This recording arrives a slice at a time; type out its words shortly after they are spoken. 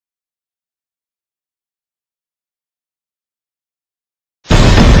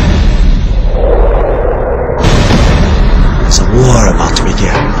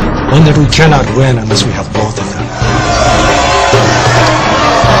that we cannot win unless we have both of them.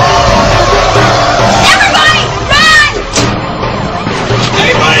 Everybody, run!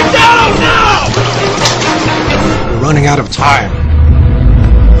 Anybody down now? We're running out of time.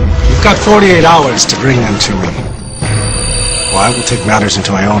 You've got 48 hours to bring them to me. Or I will take matters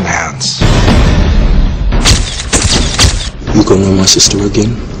into my own hands. You gonna run my sister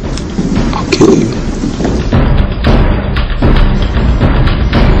again? I'll kill you.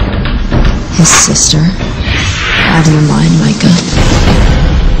 His sister? Out of your mind, Micah.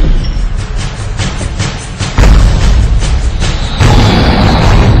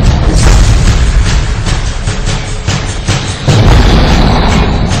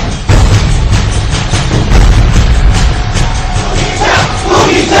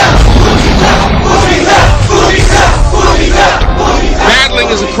 Battling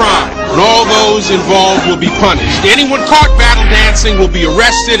is a crime, and all those involved will be punished. Anyone caught battle dancing will be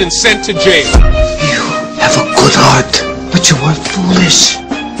arrested and sent to jail. You have a good heart, but you are foolish.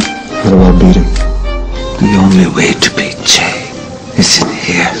 What about beating? The only way to beat Jay is in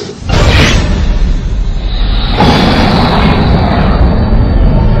here.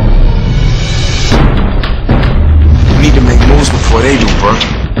 We need to make moves before they do, bro.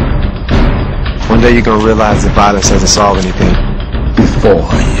 One day you're gonna realize that violence doesn't solve anything.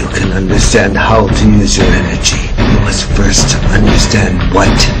 Before you can understand how to use your energy, you must first understand what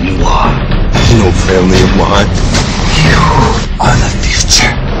you are. You know family of mine. You are the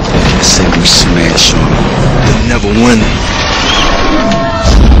future. I say we smash on them. They'll never win.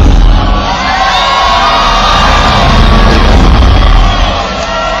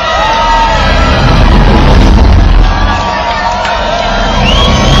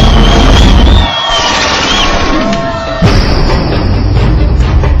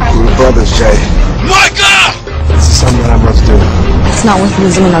 Brothers, Jay. Micah! This is something that I must do. It's not worth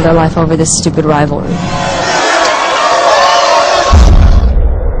losing another life over this stupid rivalry.